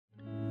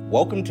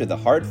Welcome to the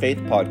Hard Faith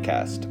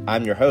Podcast.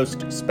 I'm your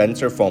host,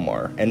 Spencer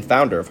Fulmar, and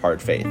founder of Hard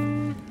Faith.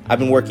 I've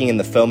been working in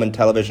the film and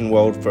television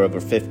world for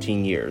over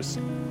 15 years.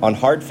 On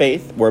Hard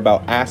Faith, we're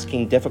about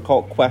asking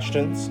difficult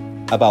questions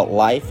about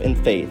life and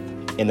faith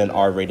in an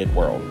R-rated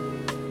world.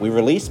 We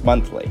release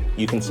monthly.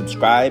 You can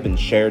subscribe and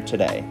share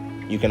today.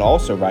 You can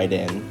also write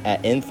in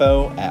at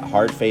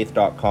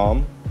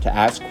info@hardfaith.com to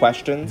ask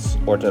questions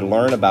or to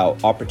learn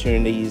about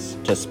opportunities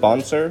to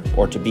sponsor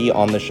or to be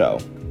on the show.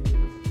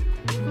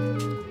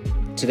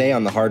 Today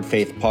on the Hard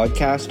Faith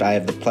Podcast, I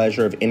have the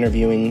pleasure of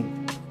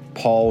interviewing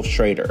Paul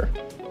Schrader,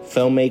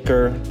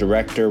 filmmaker,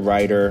 director,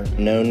 writer,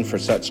 known for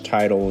such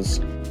titles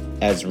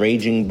as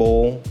Raging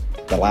Bull,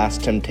 The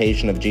Last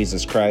Temptation of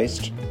Jesus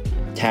Christ,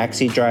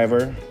 Taxi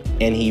Driver,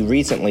 and he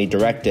recently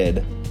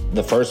directed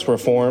The First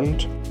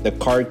Reformed, The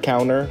Card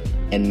Counter,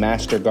 and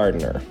Master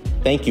Gardener.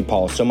 Thank you,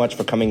 Paul, so much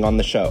for coming on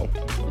the show.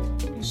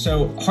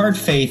 So, Hard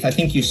Faith, I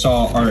think you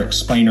saw our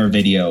explainer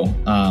video.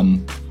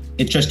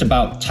 It's just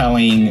about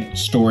telling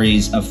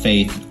stories of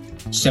faith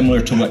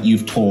similar to what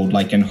you've told,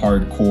 like in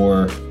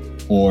Hardcore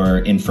or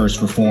in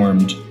First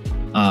Reformed,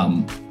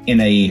 in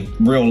a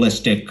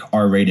realistic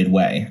R-rated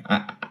way.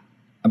 I'm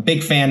a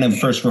big fan of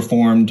First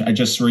Reformed. I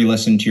just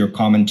re-listened to your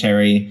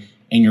commentary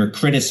and your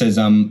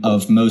criticism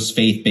of most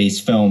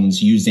faith-based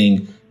films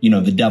using,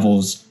 the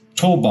devil's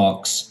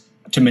toolbox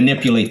to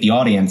manipulate the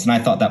audience, and I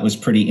thought that was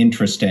pretty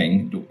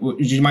interesting.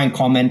 Would you mind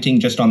commenting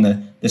just on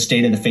the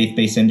state of the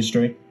faith-based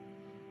industry?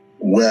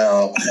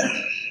 Well,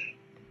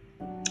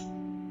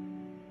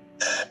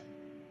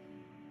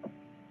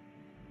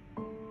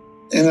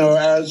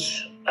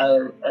 as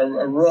I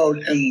wrote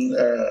in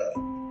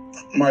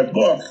my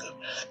book,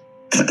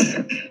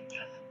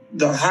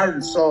 the heart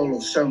and soul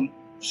of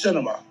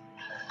cinema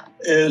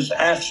is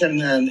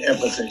action and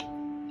empathy.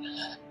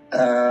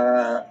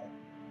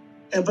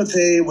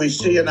 Empathy, we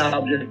see an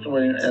object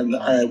and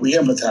we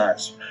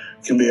empathize.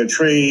 It can be a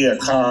tree, a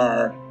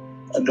car,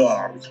 a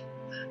dog.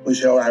 We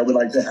say, I would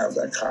like to have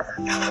that car.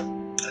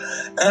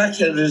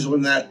 Action is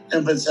when that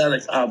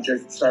empathetic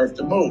object starts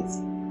to move.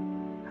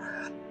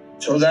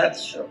 So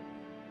that's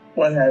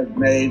what has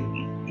made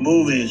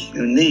movies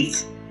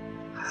unique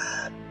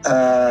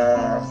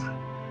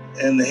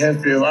in the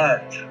history of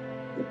art.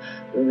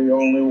 They're the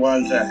only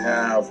ones that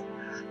have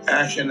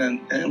action and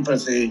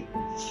empathy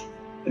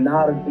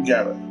knotted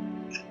together.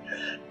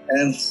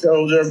 And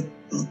so they're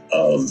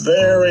a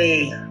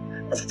very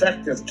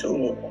effective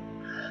tool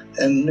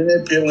in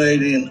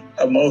manipulating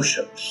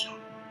emotions.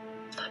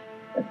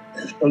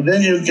 So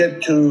then you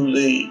get to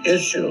the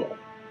issue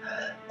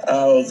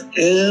of,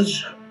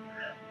 is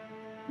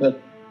the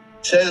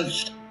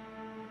sense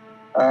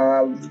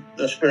of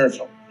the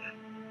spiritual,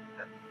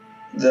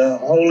 the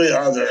holy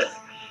other,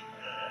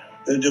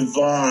 the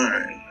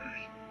divine,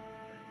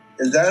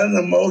 is that an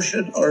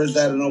emotion or is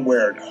that an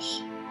awareness?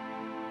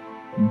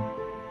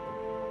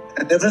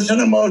 And if it's an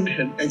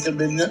emotion, it can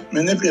be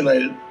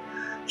manipulated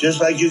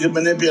just like you can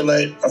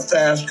manipulate a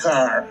fast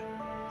car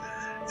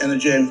in a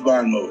James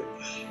Bond movie.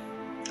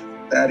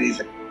 That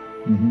easy.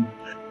 Mm-hmm.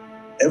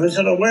 If it's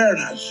an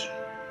awareness,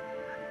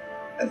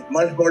 it's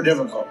much more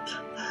difficult.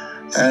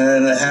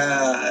 And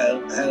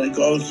it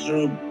goes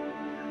through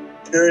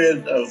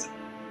periods of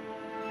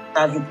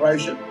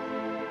contemplation,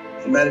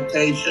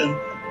 meditation,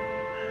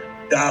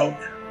 doubt,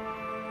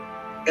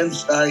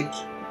 insight,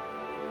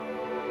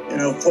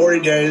 40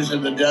 days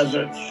in the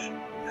desert.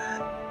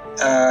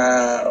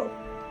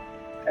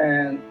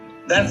 And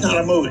that's not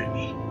a movie.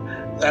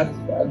 That's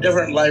a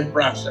different life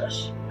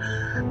process.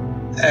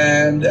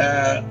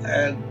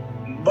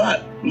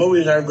 But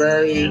movies are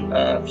very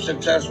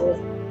successful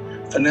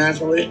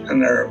financially, and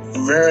they're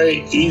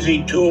very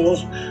easy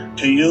tools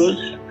to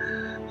use,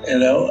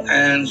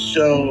 and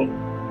so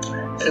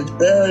it's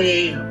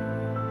very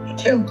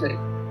tempting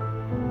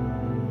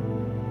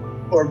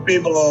for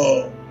people,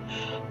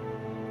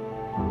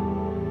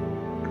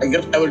 I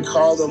guess I would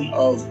call them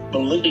of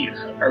belief.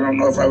 I don't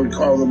know if I would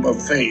call them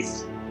of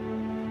faith.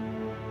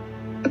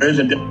 There's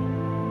a difference.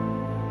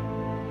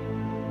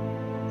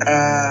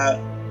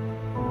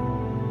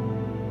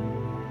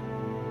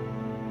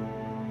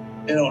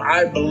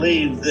 I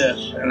believe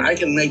this, and I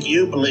can make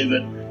you believe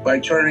it by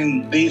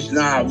turning these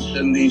knobs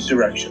in these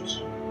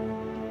directions.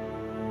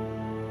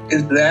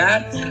 Is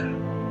that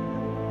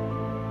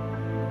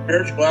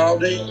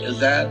spirituality? Is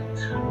that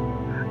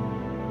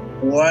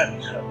what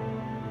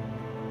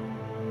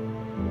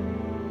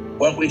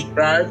we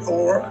strive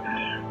for?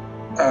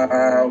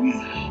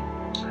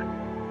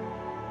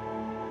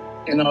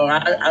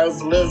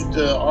 I've lived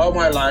all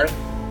my life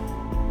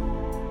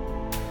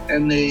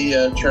in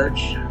the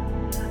church,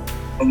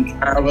 from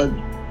childhood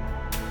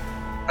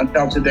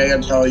until today,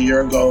 until a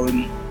year ago,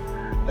 and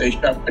they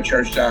shut my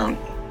church down.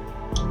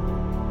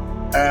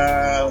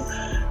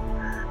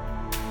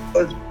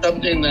 It's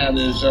something that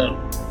has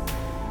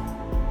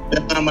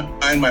been on my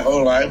mind my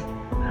whole life.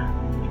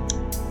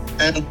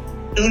 And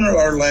sooner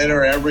or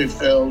later, every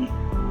film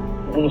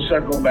will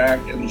circle back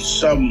in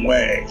some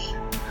way.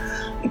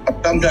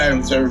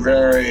 Sometimes they're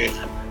very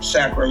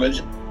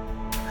sacrilegious.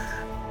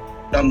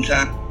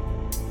 Sometimes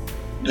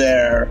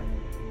their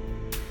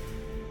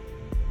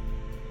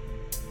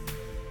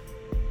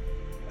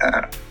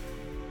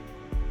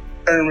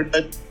turn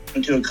religion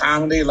into a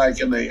comedy, like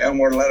in the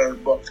Elmore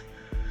Leonard book,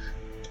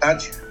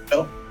 Touch,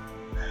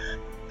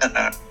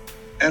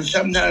 and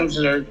sometimes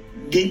they're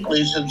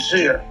deeply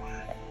sincere.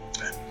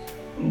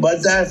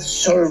 But that's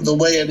sort of the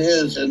way it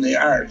is in the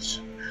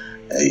arts.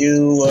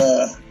 You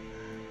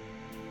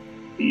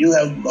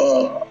have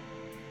a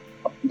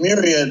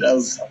myriad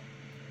of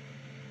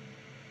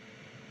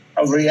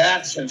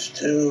reactions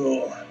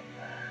to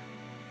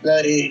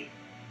the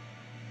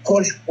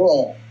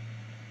push-pull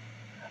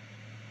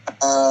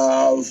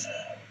of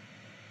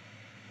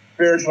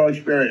spiritual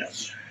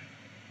experience.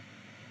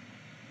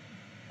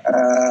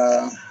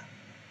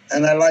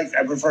 And I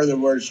prefer the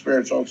word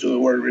spiritual to the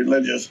word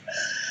religious,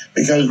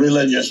 because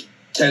religious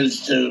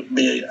tends to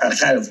be a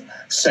kind of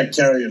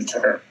sectarian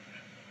term.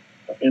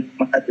 It's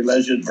my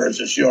religion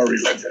versus your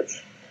religion,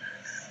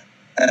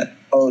 as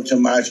opposed to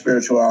my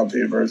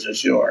spirituality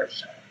versus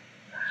yours.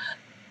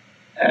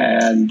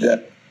 And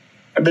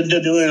I've been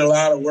doing a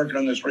lot of work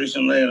on this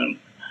recently, and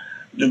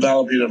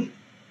developing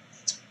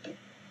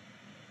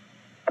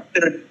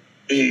a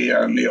theory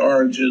on the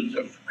origins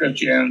of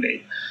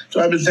Christianity. So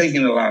I've been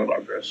thinking a lot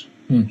about this.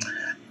 And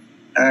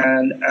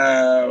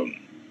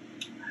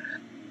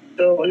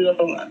so,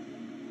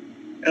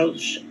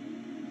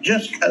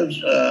 just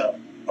because a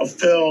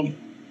film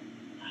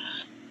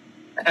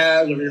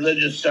has a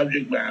religious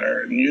subject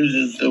matter and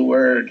uses the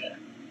word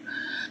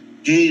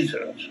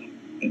Jesus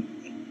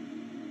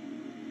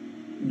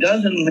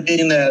doesn't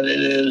mean that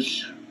it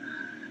is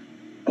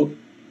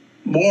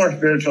more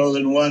spiritual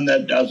than one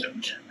that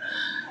doesn't.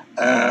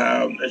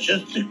 It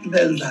just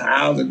depends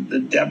how the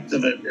depth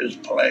of it is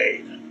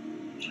played,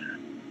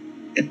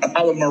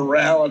 how the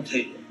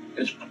morality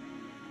is.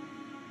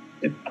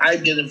 If I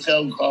did a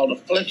film called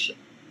Affliction,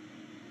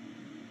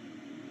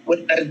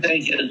 which I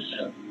think is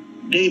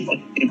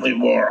deeply, deeply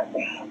moral,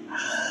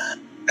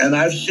 and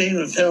I've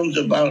seen films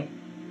about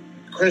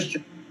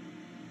Christians,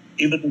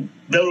 even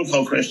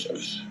biblical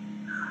Christians,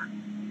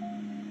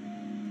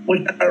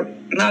 which are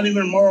not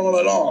even moral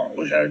at all,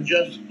 which are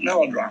just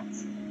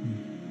melodramas.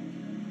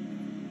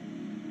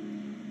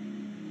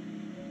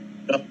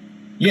 So,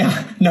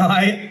 yeah, no,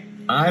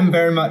 I'm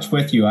very much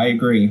with you. I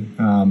agree.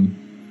 I'm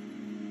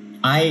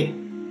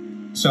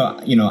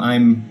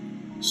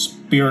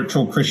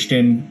spiritual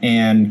Christian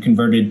and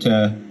converted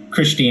to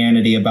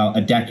Christianity about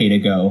a decade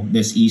ago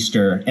this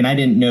Easter, and I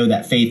didn't know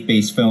that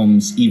faith-based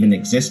films even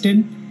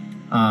existed.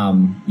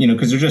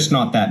 Because they're just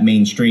not that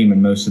mainstream,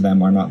 and most of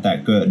them are not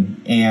that good.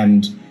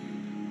 And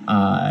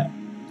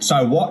so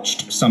I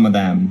watched some of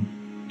them,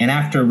 and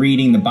after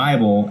reading the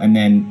Bible and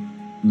then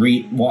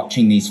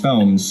watching these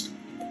films,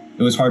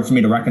 it was hard for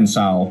me to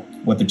reconcile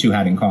what the two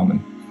had in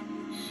common.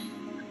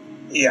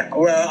 Yeah,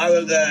 well,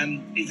 other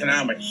than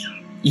economics.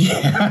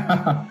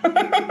 Yeah,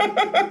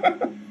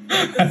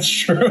 that's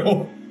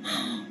true.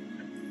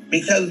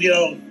 Because,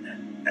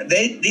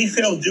 these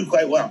films do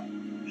quite well.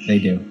 They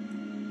do,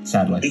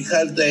 sadly.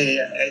 Because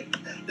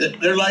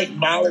they're like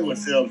Bollywood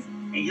films.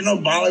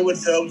 Bollywood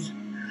films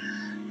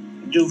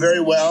do very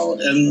well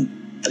in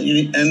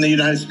the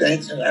United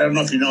States. I don't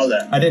know if you know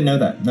that. I didn't know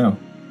that, no.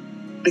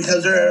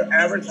 Because they're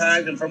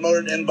advertised and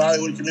promoted in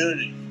Bollywood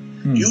communities.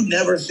 You've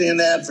never seen an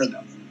ad for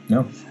them.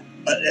 No.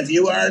 But if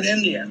you are an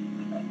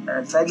Indian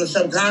or from the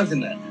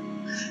subcontinent,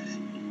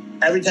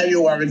 every time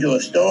you walk into a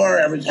store,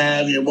 every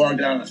time you walk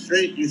down the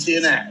street, you see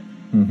an ad.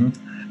 Mm-hmm.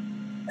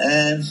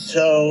 And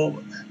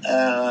so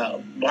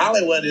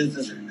Bollywood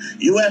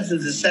U.S.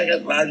 is the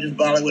second largest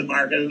Bollywood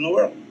market in the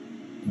world.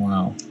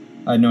 Wow.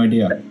 I had no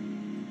idea.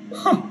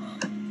 Huh.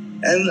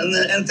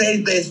 And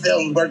faith-based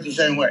films work the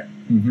same way.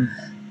 Mm-hmm.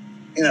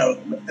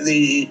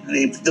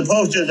 The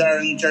posters are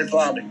in the church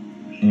lobby.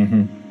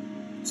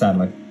 Mm-hmm.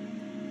 Sadly.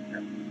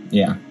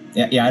 Yeah.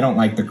 I don't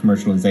like the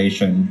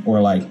commercialization or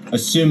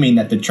assuming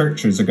that the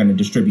churches are going to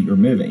distribute your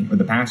movie or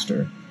the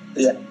pastor.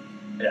 Yeah.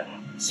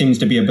 Seems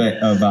to be a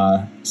bit of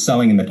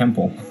selling in the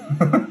temple.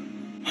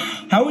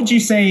 How would you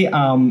say,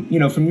 from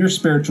your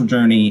spiritual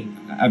journey,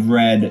 I've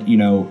read,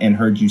 and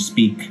heard you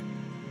speak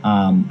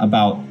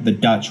about the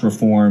Dutch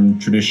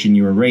Reformed tradition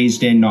you were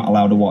raised in, not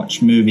allowed to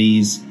watch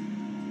movies.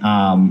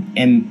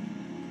 And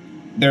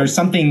there's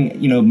something,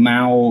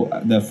 Mao,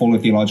 the Fuller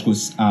Theological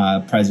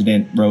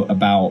president, wrote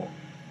about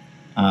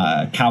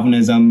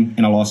Calvinism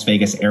in a Las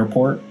Vegas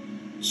airport.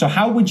 So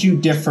how would you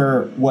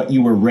differ what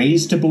you were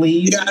raised to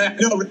believe? Yeah, I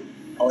know.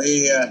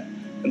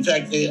 In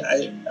fact,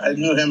 I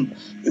knew him.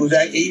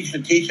 He used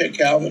to teach at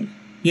Calvin.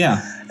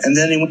 Yeah. And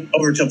then he went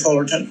over to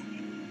Fullerton.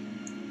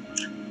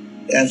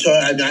 And so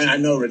I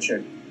know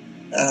Richard.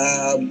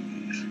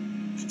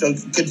 So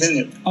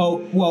continue.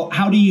 Oh, well,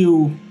 how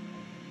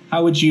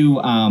would you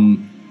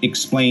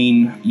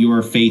explain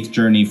your faith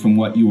journey from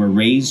what you were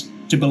raised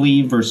to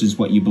believe versus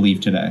what you believe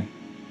today?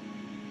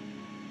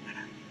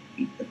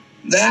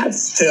 That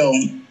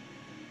film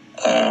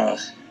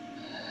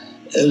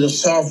is a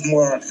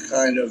sophomore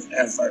kind of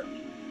effort.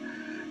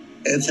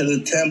 It's an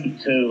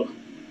attempt to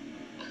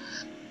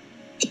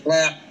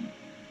slap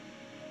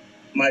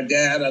my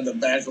dad on the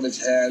back of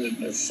his head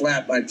and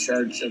slapped my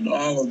church and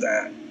all of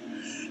that.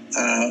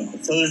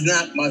 So there's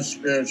not much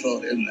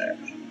spiritual in there.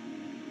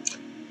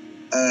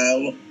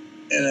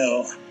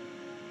 It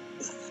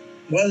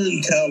wasn't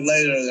until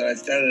later that I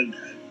started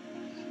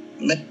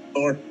making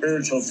more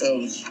spiritual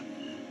films.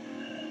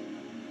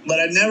 But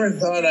I never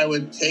thought I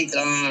would take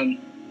on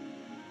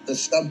the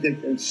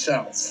subject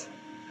itself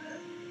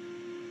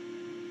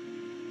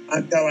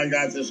until I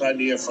got this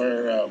idea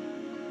for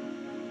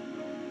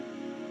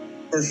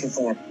First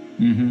Reform.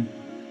 Mm-hmm.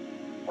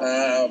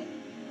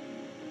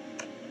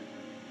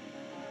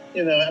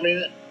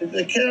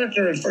 The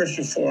character in First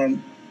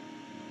Reform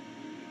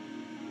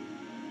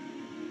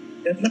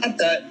is not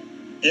that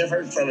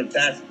different from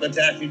the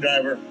taxi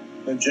driver,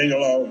 the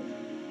gigolo,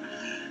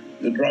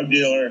 the drug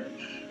dealer.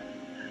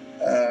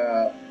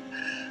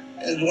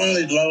 Is one of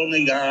these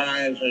lonely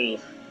guys who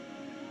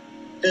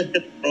sits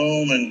in the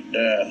room and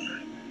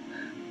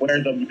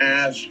wears a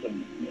mask,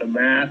 and the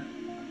mask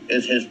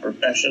is his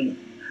profession.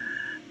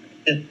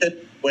 He's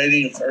sits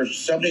waiting for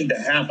something to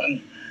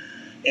happen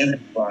in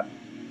his life.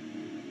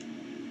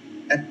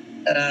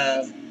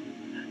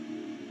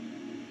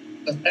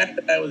 The fact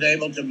that I was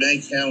able to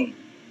make him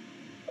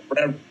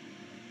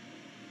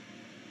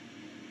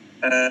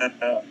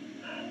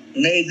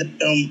made the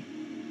film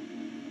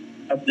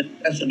of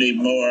necessity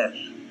more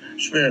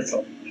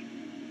spiritual.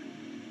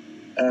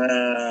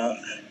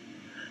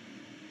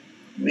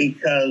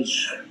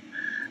 Because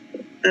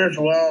the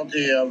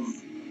spirituality of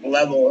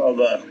level of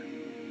the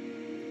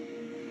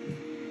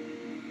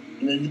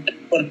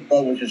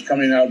book, which is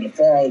coming out in the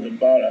fall, is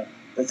about a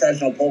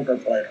professional poker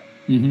player.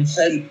 Mm-hmm.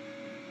 Same,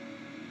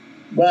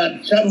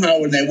 but somehow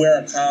when they wear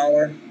a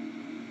collar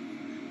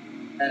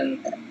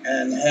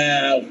and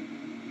have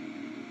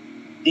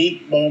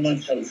deep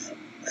moments of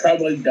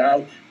troubling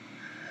doubt,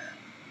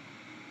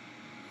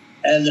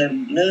 and they're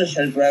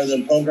ministers rather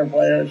than poker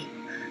players,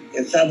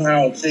 it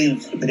somehow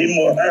seems to be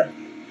more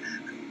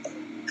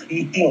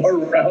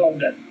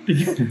relevant.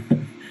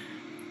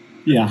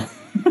 Yeah.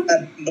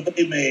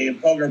 Believe me,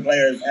 poker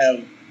players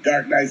have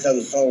dark nights of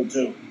the soul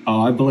too.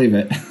 Oh, I believe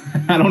it.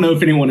 I don't know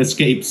if anyone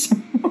escapes.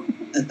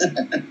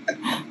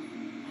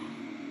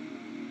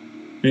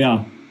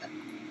 Yeah.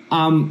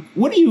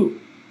 What do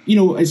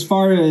you, as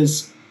far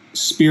as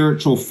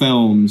spiritual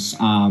films,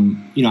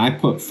 I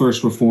put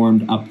First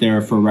Reformed up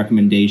there for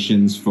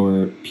recommendations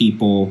for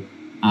people.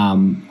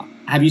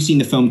 Have you seen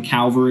the film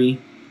Calvary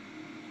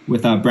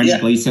with Brendan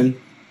Gleeson?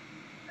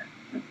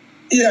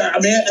 Yeah, I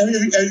mean,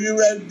 have you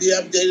read the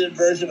updated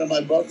version of my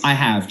book? I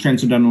have,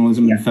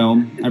 Transcendentalism in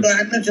Film. I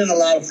mentioned a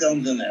lot of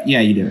films in there. Yeah,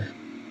 you do.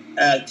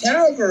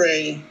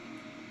 Calvary,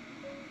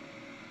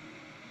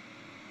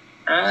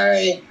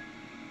 I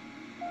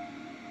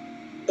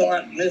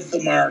thought missed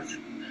the mark,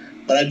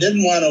 but I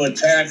didn't want to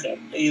attack it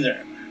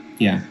either.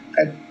 Yeah.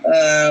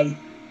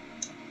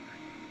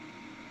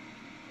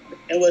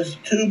 It was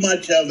too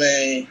much of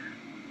a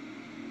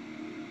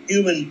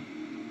human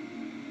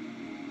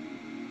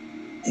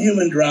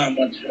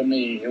drama to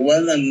me. It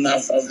wasn't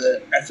enough of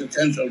the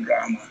existential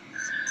drama.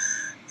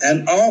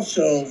 And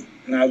also,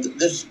 now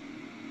this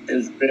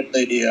is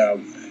really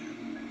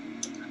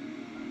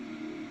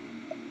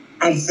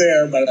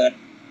unfair, but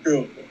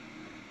true.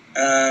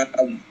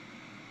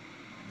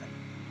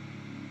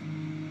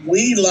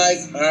 We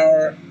like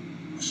our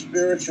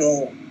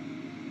spiritual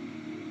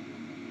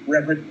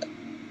representation.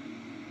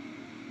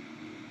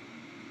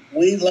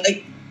 We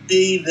like to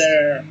see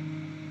their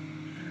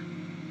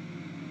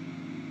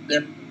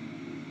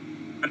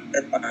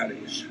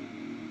bodies.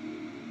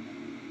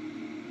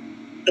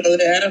 So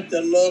they have to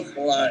look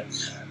like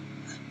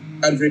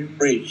country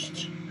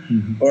priest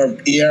or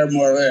Pierre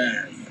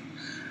Morin.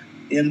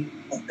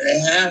 They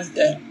have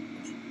to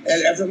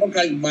look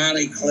like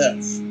Bonnie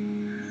Cliff.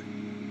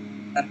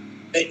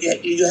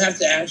 You have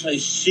to actually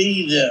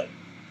see them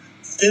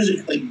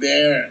physically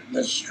bear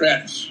the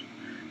stress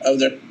of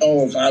their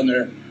souls on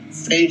their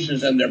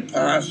faces and their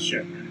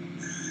posture.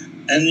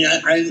 And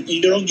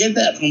you don't get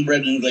that from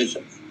Brendan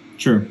Gleeson.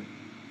 True.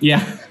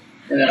 Yeah.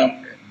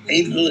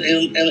 He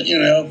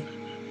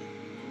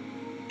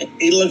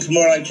looks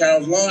more like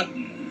Charles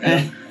Lawton.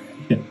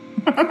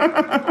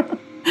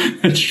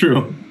 That's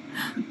true.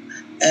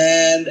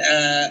 And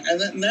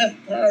that's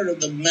part of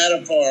the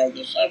metaphor of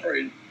the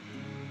suffering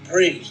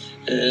priest,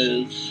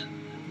 is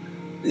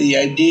the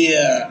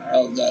idea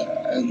of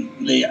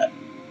the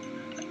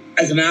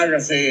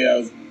iconography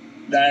of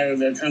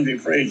the country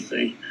priest,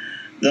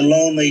 the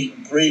lonely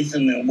priest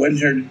in the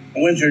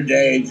winter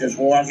day just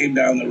walking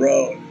down the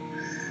road,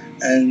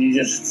 and you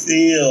just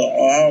feel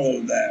all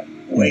of that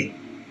weight.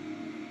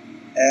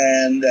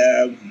 And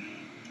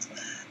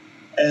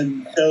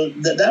so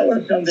that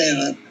was something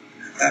that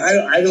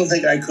I don't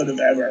think I could have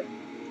ever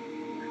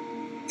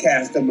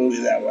cast a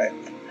movie that way.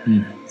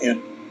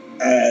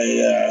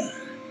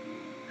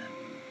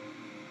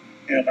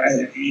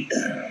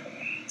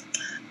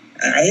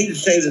 I hate to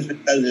say this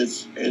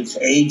because it's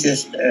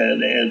ageist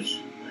and it's,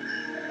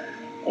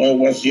 well,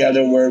 what's the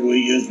other word we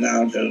use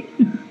now to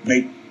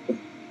make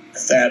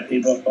fat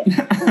people?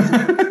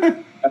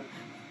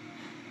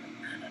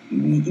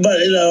 But,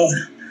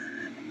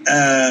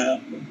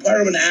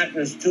 part of an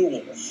actor's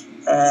tools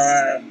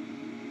are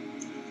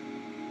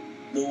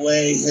the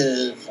way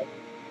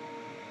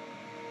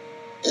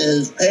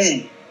his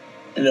pain,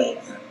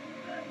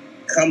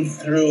 comes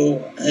through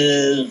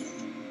the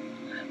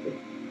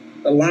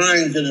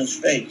lines in his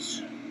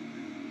face,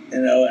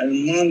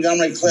 and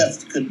Montgomery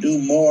Clift could do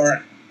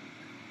more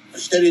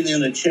sitting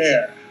in a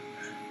chair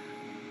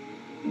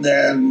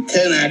than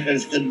 10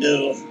 actors could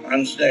do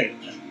on stage.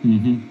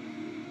 Mm-hmm.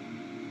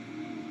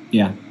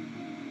 Yeah.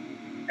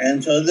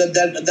 And so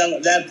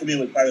that to me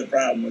was part of the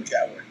problem with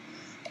Calvary.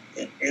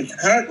 His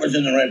heart was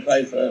in the right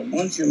place, but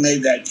once you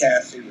made that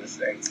casting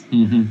mistake.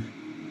 Mm-hmm.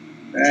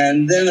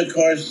 And then, of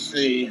course,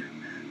 the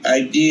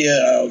idea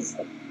of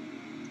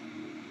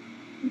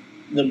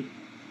the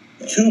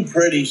too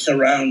pretty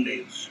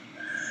surroundings.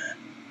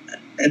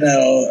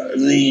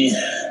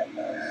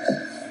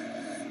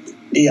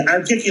 The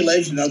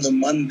articulation of the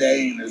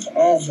mundane is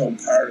also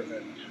part of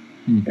it.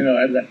 Mm-hmm.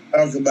 As I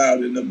talk about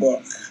in the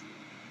book.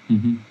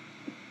 Mm-hmm.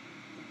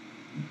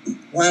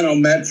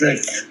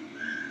 Planometric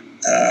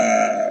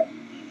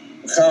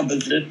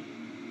composite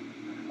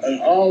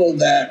and all of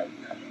that,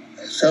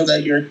 so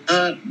that you're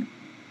not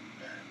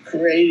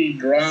creating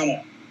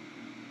drama.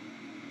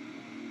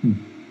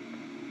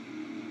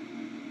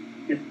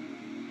 You're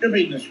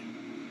giving this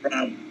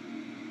drama.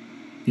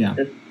 Yeah.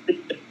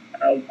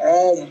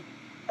 All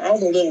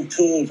the little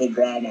tools of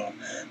drama,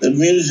 the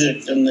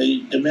music and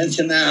the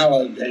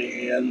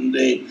dimensionality and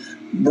the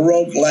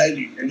Baroque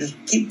lighting, and just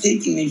keep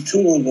taking these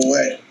tools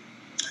away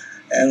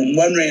and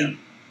wondering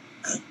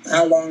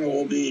how long it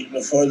will be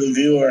before the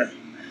viewer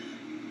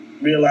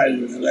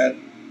realizes that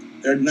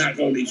they're not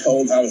going to be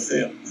told how to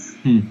feel.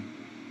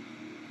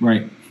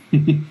 Right.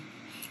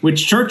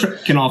 Which church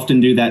can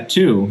often do that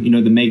too.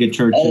 The mega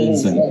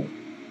churches.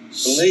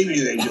 Believe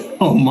me, they do.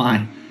 Oh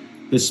my.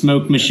 The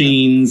smoke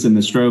machines and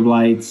the strobe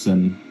lights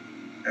and...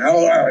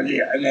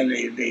 yeah. And then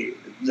the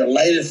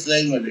latest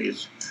thing with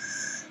these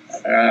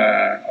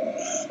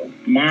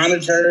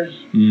monitors.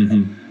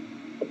 Mm-hmm.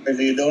 If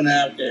you don't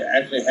have to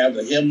actually have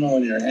the hymnal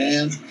in your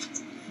hand.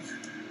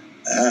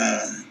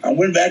 I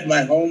went back to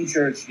my home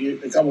church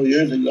a couple of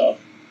years ago,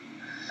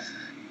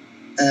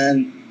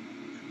 and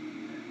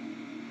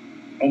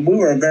we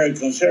were a very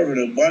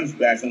conservative bunch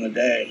back in the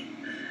day.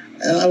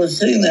 And I was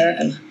sitting there,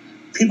 and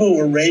people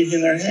were raising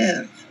their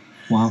hands.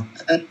 Wow.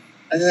 And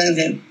I was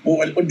thinking,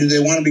 what do they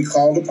want to be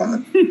called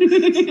upon?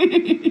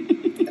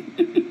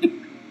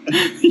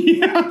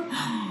 Yeah.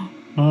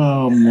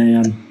 Oh,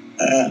 man.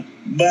 And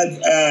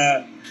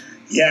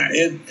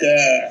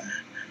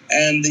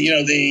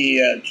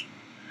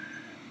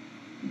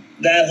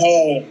that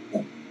whole,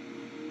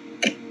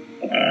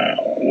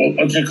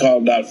 what's it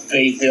called,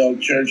 Faith Hill,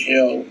 Church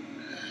Hill,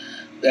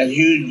 that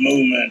huge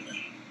movement.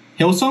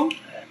 Hillsong?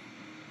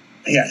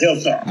 Yeah,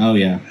 Hillsong. Oh,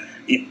 yeah.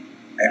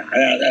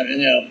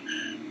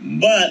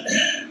 But,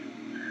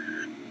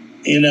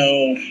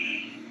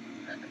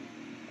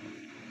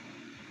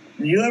 do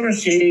you ever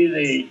see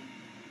the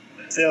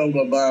film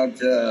about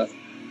the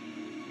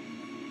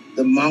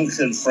monks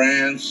in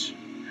France?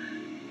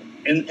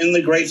 In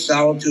the Great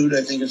Solitude,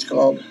 I think it's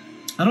called.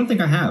 I don't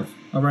think I have.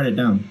 I'll write it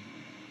down.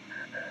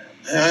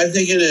 I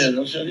think it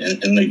is.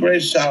 In the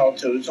Great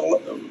Solitude.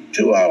 It's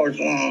 2 hours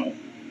long.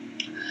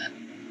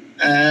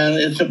 And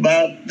it's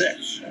about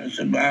this. It's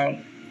about,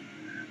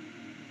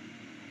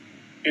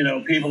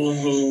 people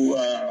who,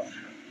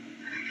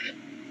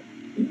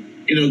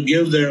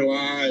 give their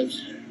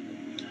lives.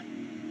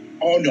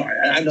 Oh, no,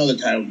 I know the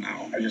title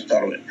now. I just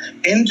thought of it.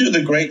 Into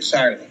the Great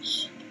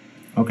Silence.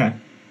 Okay.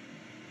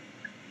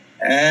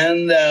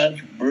 And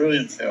it's a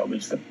brilliant film.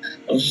 It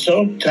was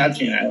so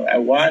touching. I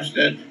watched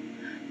it,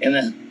 and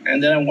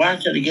then I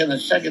watched it again the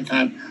second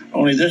time,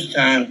 only this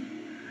time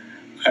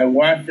I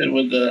watched it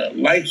with the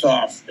lights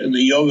off in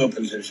the yoga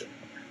position.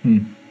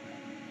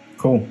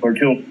 Cool. For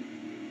two.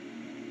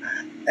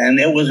 And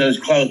it was as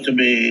close to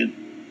being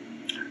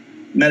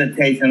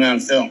meditation on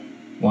film.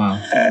 Wow.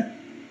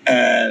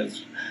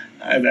 As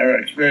I've ever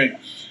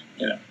experienced,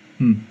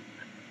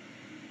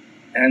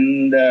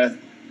 And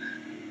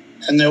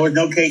there was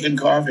no cake and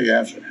coffee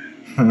after.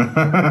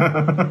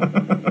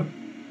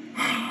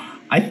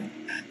 I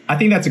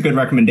think that's a good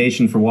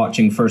recommendation for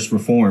watching First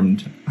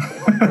Reformed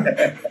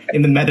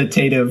in the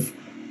meditative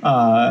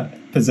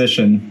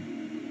position.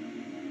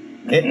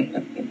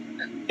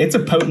 It's a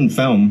potent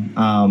film.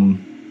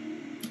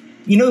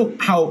 You know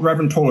how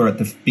Reverend Toller at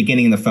the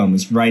beginning of the film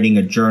is writing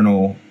a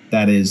journal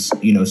that is,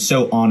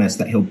 so honest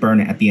that he'll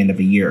burn it at the end of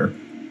a year.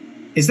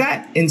 Is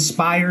that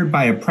inspired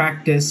by a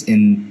practice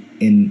in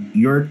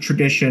your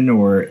tradition,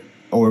 or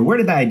where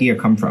did that idea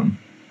come from?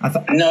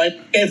 No, it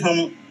came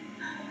from,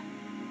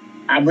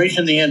 I'm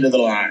reaching the end of the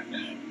line.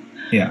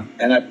 Yeah.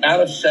 And I've got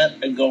to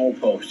set a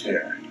goalpost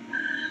here.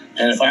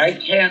 And if I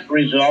can't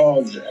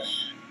resolve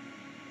this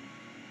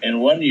in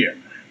 1 year,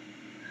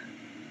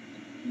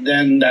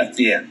 then that's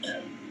the end.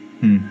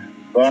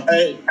 So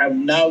I've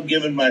now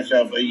given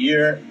myself a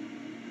year-long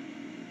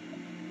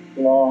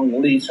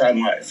lease on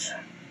life.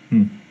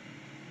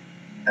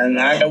 And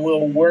I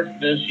will work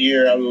this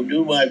year. I will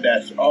do my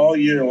best all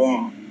year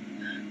long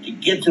to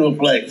get to a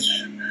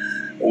place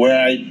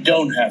where I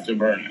don't have to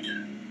burn it.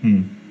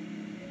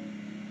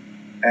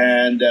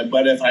 And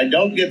but if I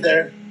don't get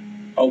there,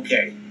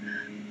 okay.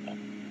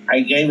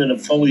 I gave it a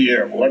full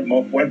year. What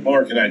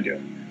more can I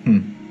do?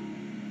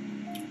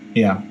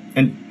 Yeah,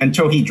 and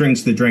until he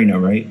drinks the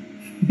Drano, right?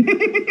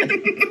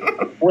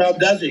 Well,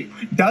 does he?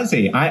 Does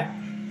he?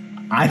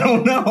 I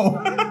don't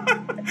know.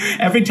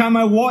 Every time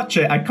I watch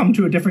it, I come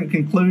to a different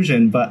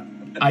conclusion, but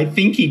I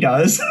think he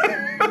does.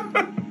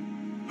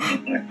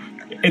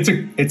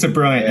 It's a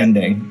brilliant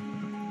ending.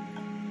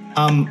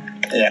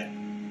 Yeah.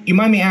 You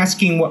mind me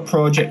asking what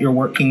project you're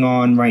working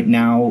on right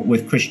now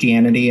with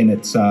Christianity and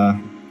its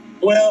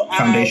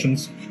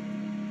foundations?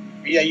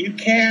 Yeah, you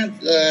can't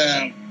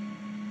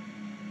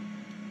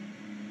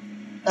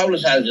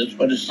publicize this,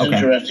 but it's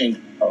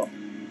interesting. Oh.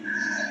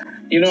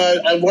 You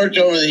know, I've worked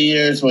over the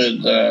years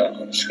with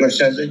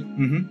Scorsese.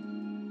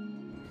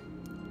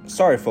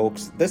 Sorry,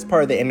 folks. This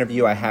part of the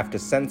interview I have to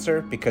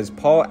censor because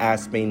Paul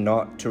asked me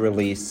not to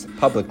release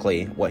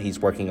publicly what he's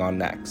working on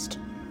next.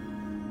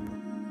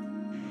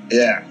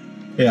 Yeah.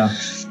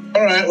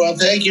 All right. Well,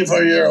 thank you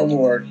for your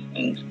award.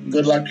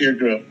 Good luck to your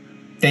group.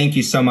 Thank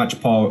you so much,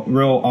 Paul.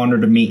 Real honor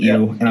to meet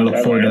you, and I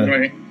look forward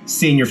to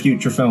seeing your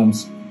future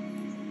films.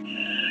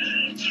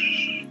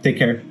 Take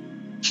care.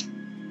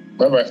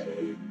 Bye-bye.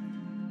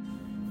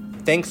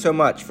 Thanks so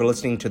much for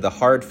listening to the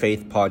Hard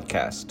Faith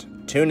Podcast.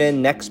 Tune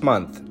in next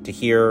month to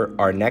hear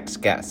our next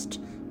guest.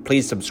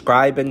 Please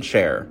subscribe and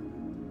share.